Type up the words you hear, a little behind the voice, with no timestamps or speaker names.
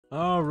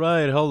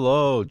Alright,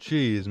 hello.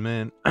 Jeez,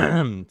 man.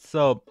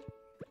 So,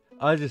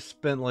 I just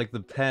spent like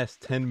the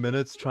past 10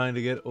 minutes trying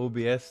to get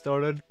OBS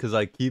started because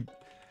I keep.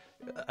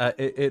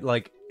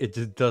 It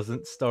just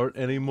doesn't start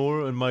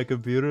anymore on my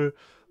computer.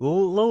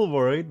 Little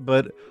worried,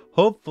 but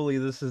hopefully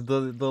this is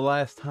the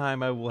last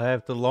time I will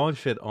have to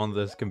launch it on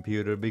this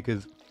computer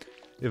because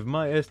if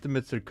my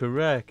estimates are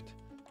correct,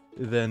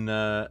 then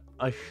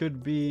I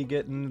should be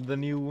getting the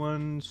new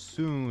one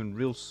soon,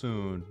 real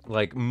soon.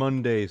 Like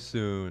Monday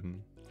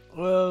soon.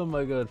 Oh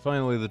my god,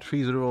 finally the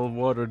trees are all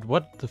watered.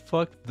 What the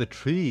fuck? The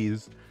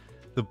trees?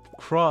 The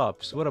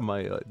crops? What am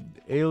I,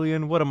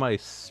 alien? What am I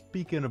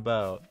speaking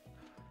about?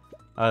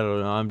 I don't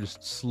know, I'm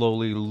just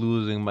slowly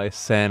losing my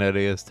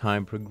sanity as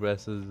time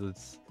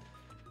progresses.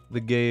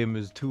 The game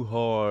is too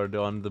hard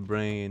on the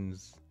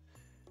brains.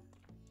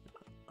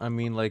 I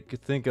mean, like,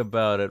 think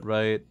about it,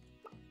 right?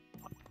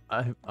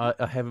 I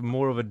have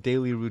more of a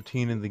daily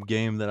routine in the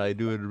game than I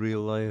do in real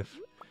life.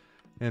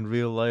 In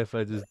real life,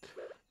 I just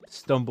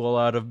stumble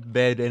out of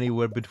bed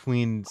anywhere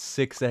between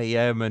 6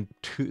 a.m. and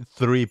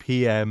 3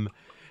 p.m.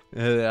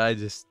 I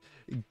just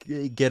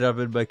get up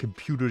in my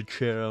computer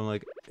chair. I'm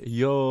like,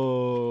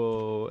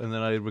 yo, and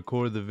then I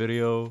record the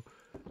video,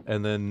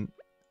 and then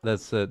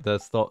that's it.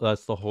 That's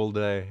the whole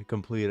day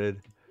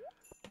completed.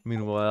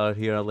 Meanwhile, out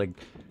here, I'm like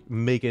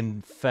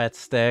making fat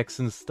stacks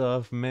and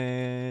stuff.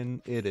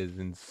 Man, it is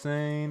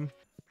insane.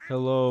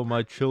 Hello,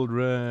 my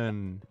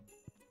children.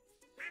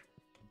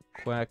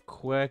 Quack,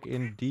 quack,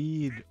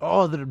 indeed.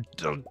 Oh, the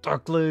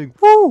duckling.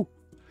 Woo!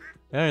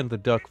 And the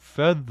duck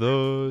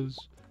feathers.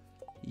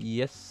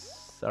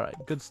 Yes. Alright,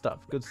 good stuff,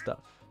 good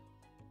stuff.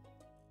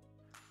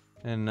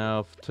 And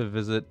now to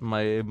visit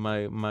my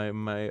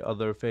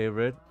other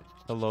favorite.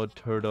 Hello,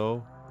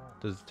 Turtle.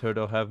 Does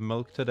Turtle have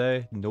milk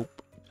today?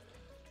 Nope.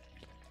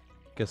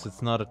 Guess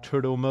it's not a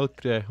turtle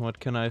milk day. What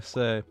can I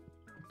say?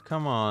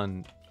 Come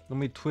on. Let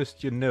me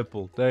twist your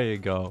nipple. There you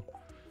go.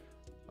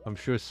 I'm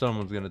sure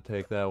someone's gonna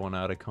take that one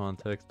out of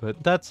context,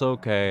 but that's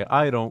okay.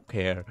 I don't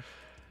care.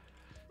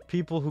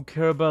 People who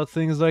care about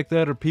things like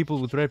that are people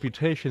with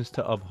reputations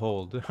to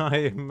uphold.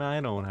 I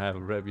don't have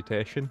a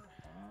reputation.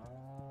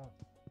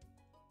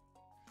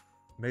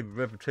 Maybe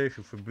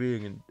reputation for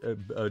being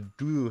a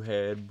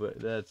do-head, but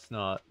that's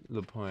not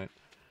the point.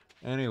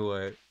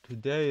 Anyway,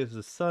 today is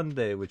a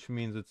Sunday, which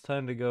means it's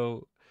time to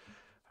go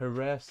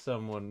harass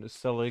someone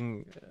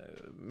selling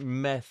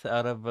meth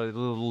out of a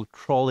little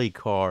trolley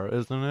car,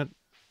 isn't it?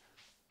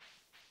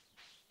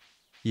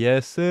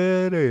 Yes,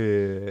 it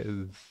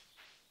is.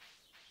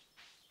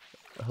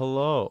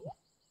 Hello.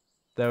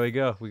 There we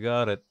go. We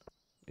got it.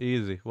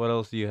 Easy. What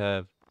else do you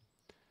have?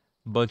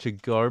 Bunch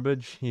of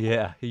garbage?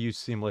 Yeah, you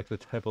seem like the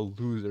type of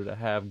loser to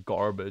have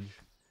garbage.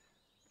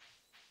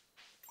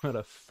 What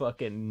a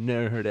fucking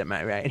nerd, am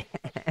I right?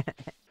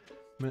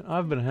 Man,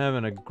 I've been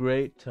having a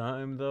great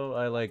time though.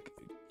 I like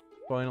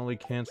finally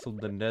canceled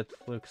the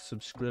Netflix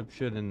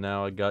subscription and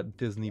now I got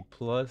Disney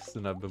Plus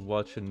and I've been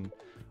watching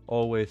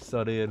Always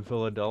Sunny in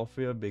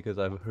Philadelphia because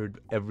I've heard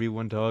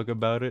everyone talk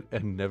about it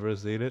and never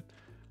seen it.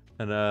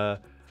 And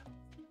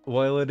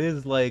while it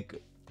is like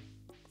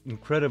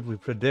incredibly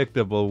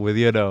predictable with,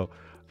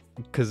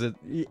 because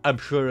I'm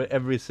sure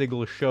every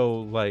single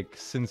show like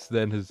since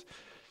then has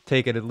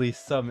taken at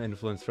least some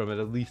influence from it,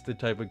 at least the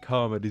type of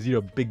comedies,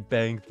 Big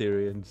Bang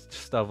Theory and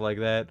stuff like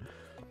that.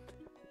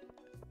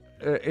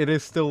 It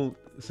is still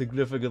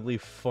significantly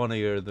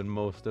funnier than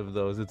most of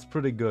those. It's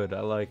pretty good. I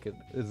like it.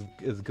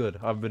 It's good.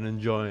 I've been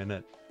enjoying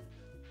it.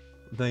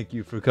 Thank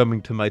you for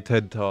coming to my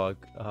TED Talk.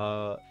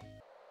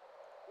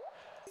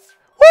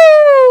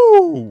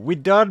 Woo! We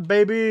done,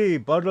 baby!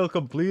 Bundle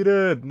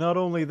completed! Not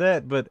only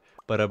that, but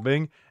bada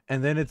bing,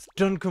 and then it's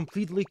done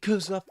completely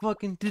cause I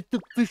fucking did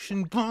the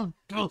fishing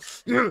bundle!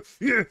 Yeah,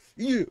 yeah,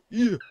 yeah,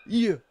 yeah,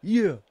 yeah,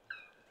 yeah!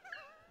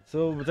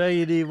 So, there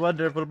you the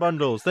wonderful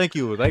bundles. Thank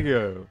you, thank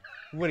you.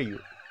 What are you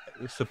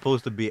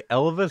supposed to be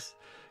Elvis?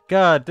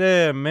 God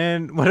damn,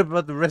 man. What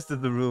about the rest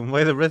of the room?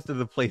 Why the rest of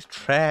the place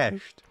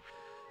trashed?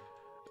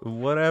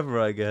 Whatever,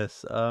 I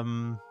guess.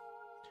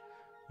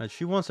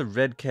 She wants a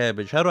red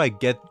cabbage. How do I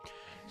get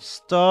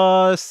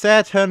Saturn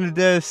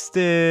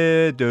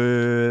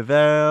Stardew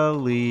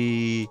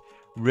Valley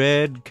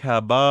red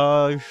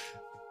cabbage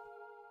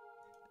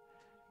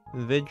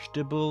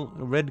vegetable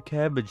red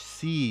cabbage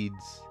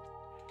seeds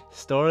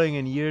starting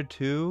in year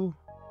 2?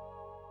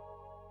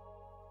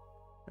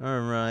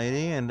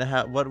 Alrighty, and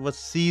what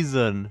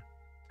season?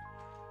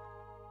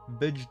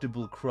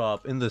 Vegetable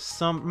crop in the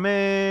summer.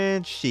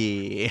 Man,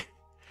 she.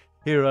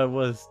 Here I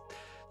was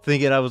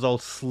thinking I was all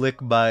slick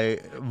by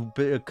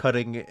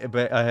cutting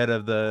ahead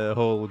of the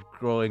whole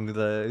doing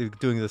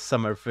the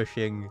summer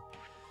fishing.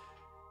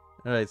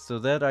 Alright, so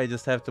that I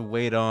just have to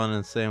wait on,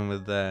 and same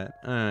with that.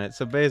 Alright,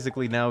 so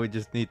basically now we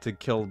just need to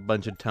kill a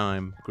bunch of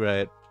time.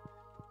 Great.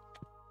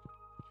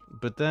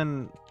 But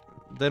then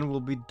we'll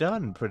be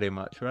done pretty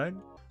much, right?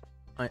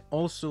 I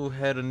also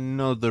had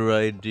another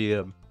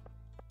idea.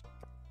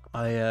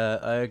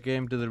 I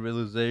came to the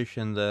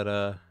realization that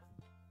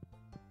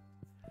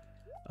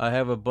I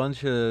have a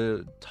bunch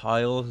of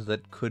tiles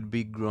that could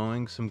be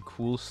growing some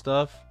cool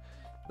stuff,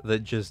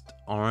 that just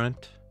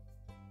aren't.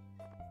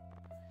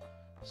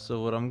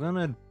 So what I'm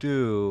gonna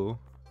do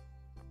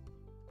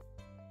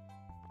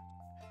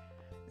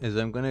is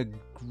I'm gonna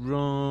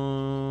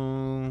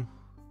grow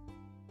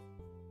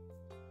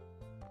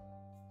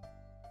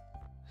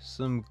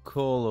some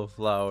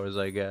cauliflowers,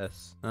 I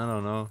guess. I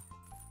don't know.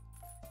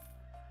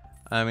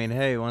 I mean,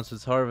 hey, once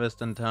it's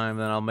harvesting time,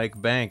 then I'll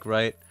make bank,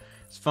 right?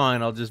 It's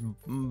fine, I'll just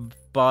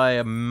buy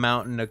a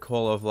mountain of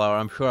cauliflower.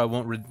 I'm sure I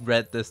won't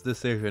regret this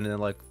decision in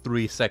like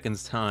 3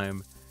 seconds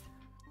time.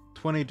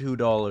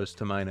 $22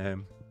 to my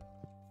name.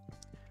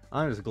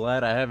 I'm just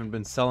glad I haven't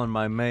been selling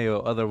my mayo,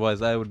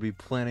 otherwise I would be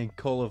planting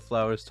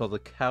cauliflowers till the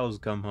cows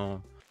come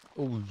home.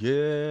 Oh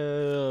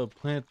yeah,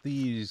 plant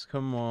these,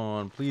 come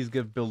on. Please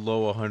get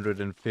below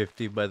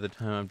 150 by the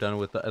time I'm done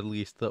with at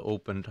least the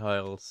open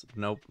tiles.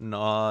 Nope,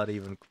 not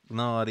even,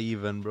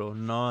 bro,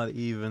 not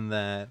even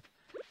that.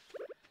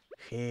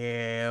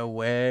 Yeah,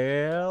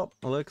 well,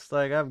 looks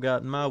like I've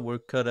got my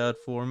work cut out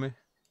for me.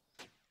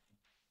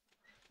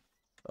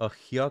 Ugh,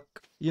 yuck.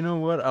 You know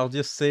what, I'll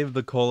just save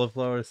the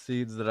cauliflower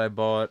seeds that I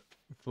bought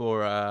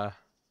for, I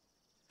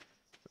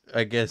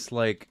guess,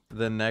 like,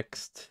 the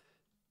next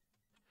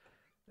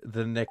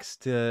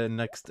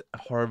next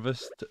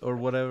harvest or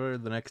whatever,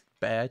 the next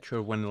batch,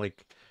 or when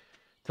like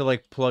to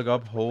like plug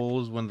up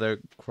holes when their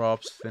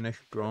crops finish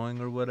growing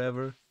or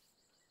whatever.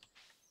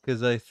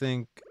 Because I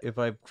think if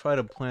I try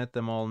to plant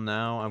them all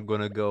now, I'm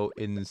gonna go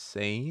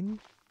insane.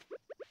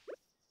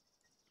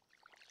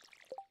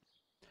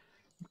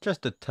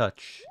 Just a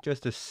touch,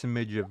 just a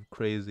smidge of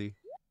crazy.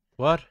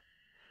 What?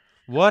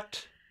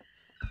 What?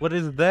 What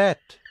is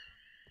that?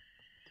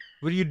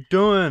 What are you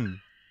doing?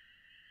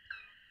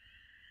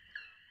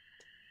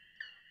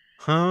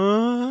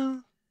 Huh?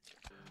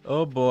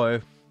 Oh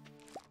boy.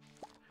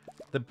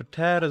 The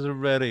potatoes are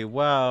ready.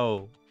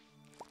 Wow.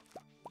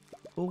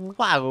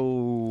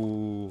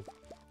 Wow.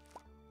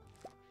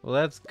 Well,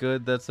 that's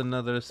good. That's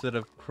another set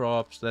of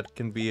crops that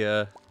can be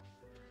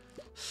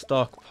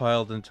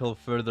stockpiled until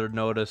further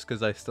notice,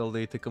 because I still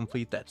need to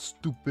complete that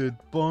stupid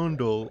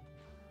bundle.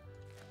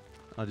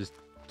 I'll just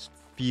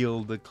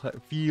field the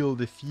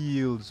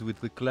fields with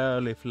the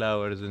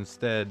cauliflowers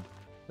instead.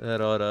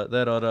 That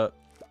oughta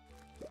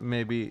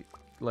maybe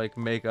like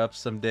make up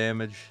some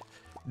damage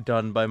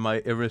done by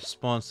my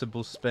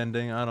irresponsible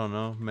spending. I don't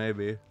know.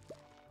 Maybe.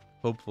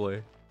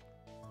 Hopefully.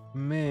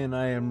 Man,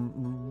 I am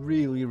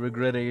really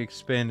regretting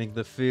expanding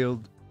the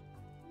field.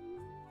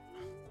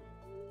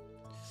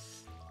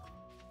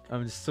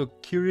 I'm just so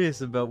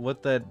curious about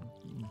what that,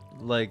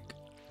 like,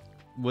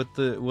 what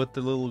the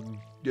little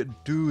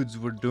dudes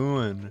were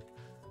doing.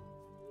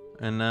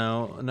 And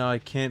now I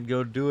can't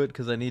go do it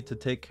because I need to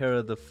take care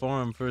of the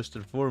farm first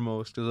and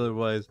foremost, because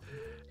otherwise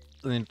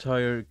the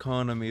entire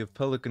economy of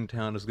Pelican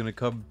Town is gonna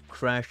come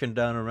crashing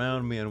down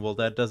around me, and well,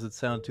 that doesn't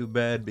sound too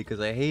bad because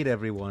I hate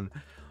everyone.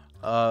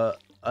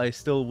 I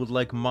still would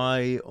like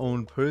my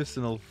own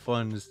personal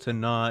funds to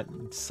not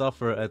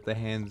suffer at the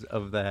hands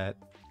of that.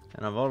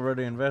 And I've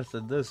already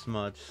invested this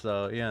much,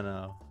 so, you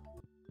know.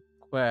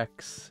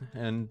 Quacks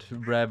and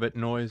rabbit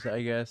noise,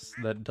 I guess,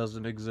 that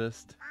doesn't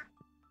exist.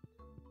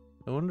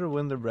 I wonder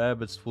when the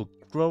rabbits will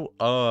grow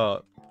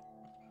up.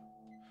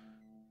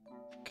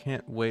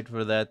 Can't wait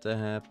for that to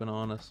happen,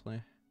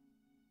 honestly.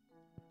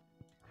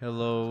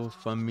 Hello,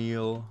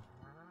 Famille.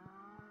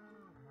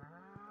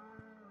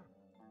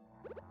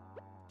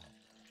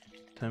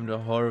 Time to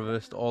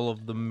harvest all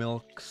of the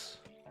milks.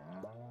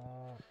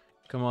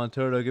 Come on,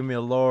 Turtle, give me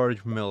a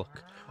large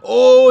milk.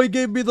 Oh, he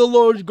gave me the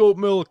large goat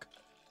milk!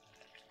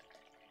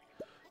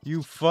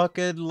 You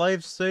fucking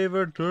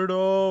lifesaver,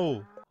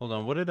 Turtle! Hold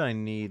on, what did I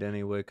need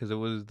anyway? Because it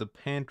was the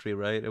pantry,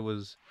 right? It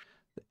was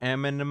the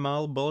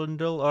animal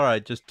bundle?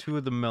 Alright, just 2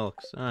 of the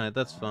milks. Alright,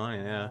 that's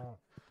fine, yeah.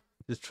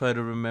 Just try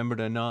to remember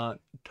to not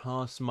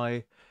toss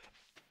my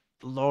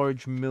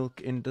large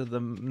milk into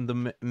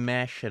the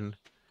mashing.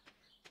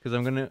 Because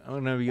I'm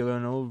gonna be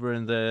going over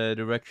in the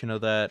direction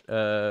of that,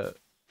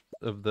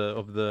 of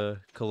the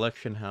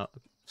collection house.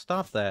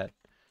 Stop that.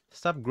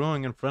 Stop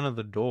growing in front of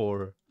the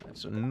door.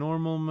 It's a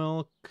normal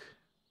milk.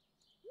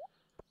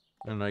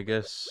 And I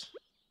guess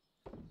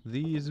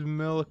these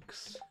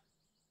milks.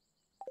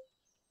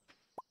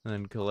 And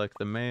then collect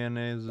the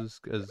mayonnaises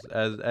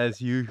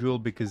as usual,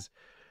 because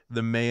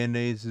the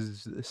mayonnaise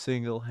is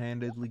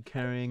single-handedly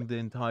carrying the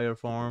entire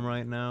farm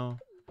right now.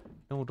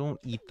 No, don't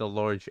eat the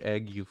large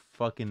egg, you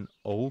fucking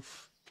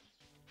oaf.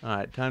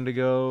 Alright, time to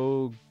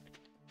go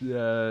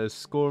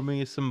score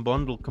me some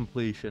bundle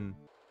completion.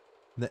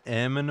 The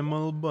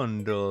animal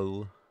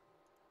bundle.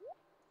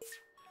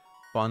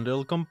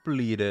 Bundle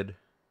completed.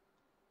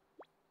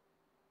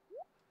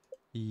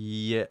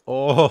 Yeah.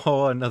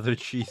 Oh, another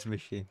cheese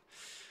machine.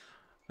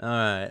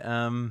 Alright,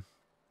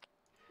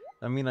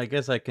 I mean, I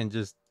guess I can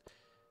just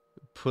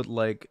put,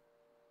 like,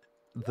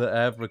 the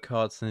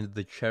apricots and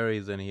the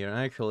cherries in here.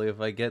 Actually, if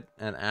I get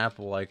an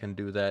apple, I can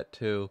do that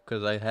too,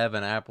 because I have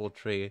an apple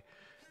tree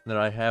that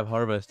I have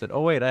harvested.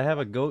 Oh wait, I have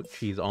a goat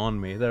cheese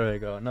on me. There we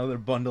go. Another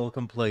bundle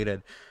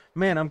completed.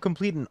 Man, I'm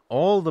completing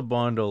all the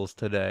bundles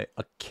today.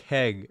 A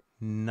keg.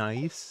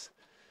 Nice.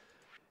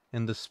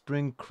 And the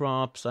spring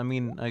crops, I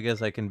mean, I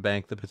guess I can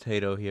bank the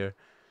potato here.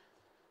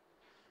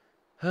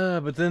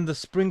 But then the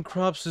spring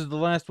crops is the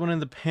last one in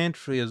the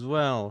pantry as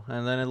well.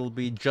 And then it'll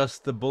be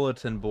just the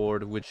bulletin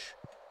board, which,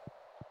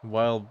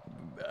 while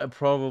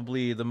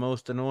probably the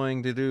most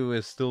annoying to do,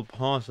 is still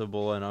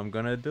possible. And I'm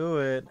gonna do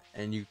it.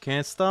 And you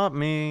can't stop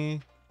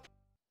me.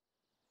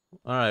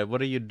 Alright,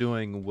 what are you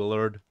doing,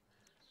 Willard?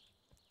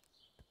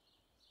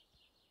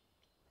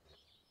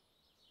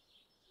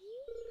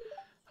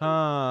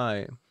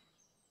 Hi.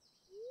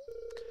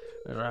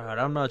 Right,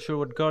 I'm not sure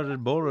what caused this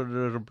boulder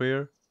to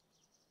disappear.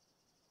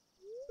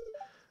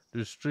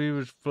 The stream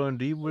is flowing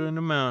deeper in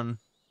the mountain.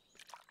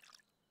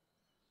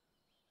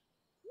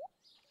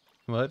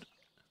 What?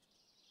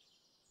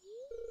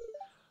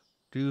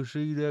 Do you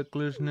see that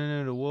glistening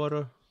in the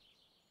water?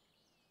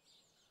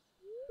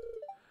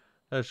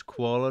 That's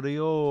quality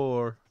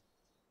ore.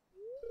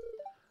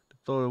 The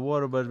flow of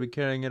water must be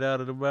carrying it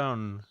out of the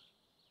mountain.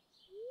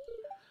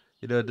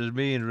 You know what this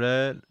means,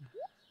 right?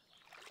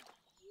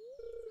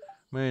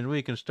 Means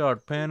we can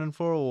start panning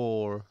for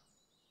ore.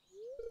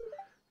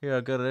 Here,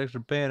 I got an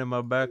extra pan in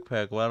my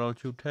backpack. Why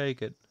don't you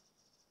take it?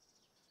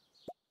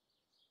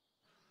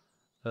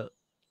 Uh,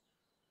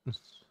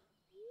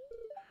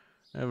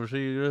 Ever see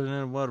you glistening in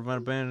the water?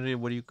 Find a pan and see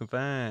what you can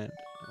find.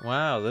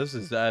 Wow, this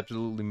is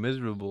absolutely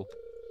miserable.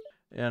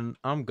 And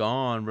I'm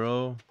gone,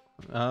 bro.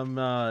 I'm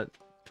not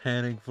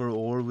panning for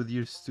ore with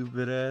your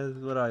stupid ass.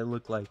 What do I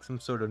look like? Some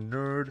sort of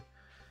nerd?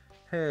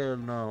 Hell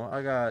no.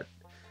 I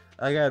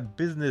got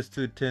business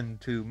to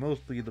attend to.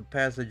 Mostly the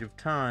passage of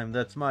time.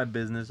 That's my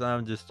business.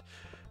 I'm just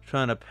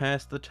trying to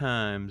pass the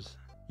times.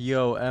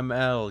 Yo,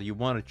 ML, you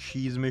want a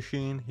cheese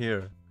machine?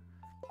 Here.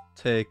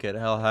 Take it.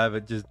 I'll have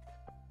it just...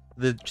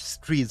 The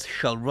streets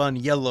shall run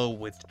yellow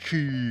with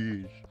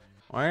cheese.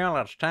 Well,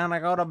 it's time to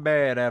go to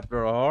bed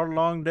after a hard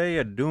long day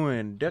of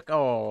doing dick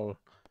all.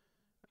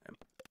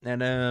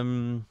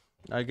 And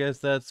I guess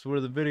that's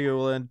where the video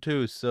will end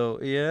too. So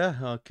yeah,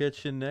 I'll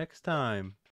catch you next time.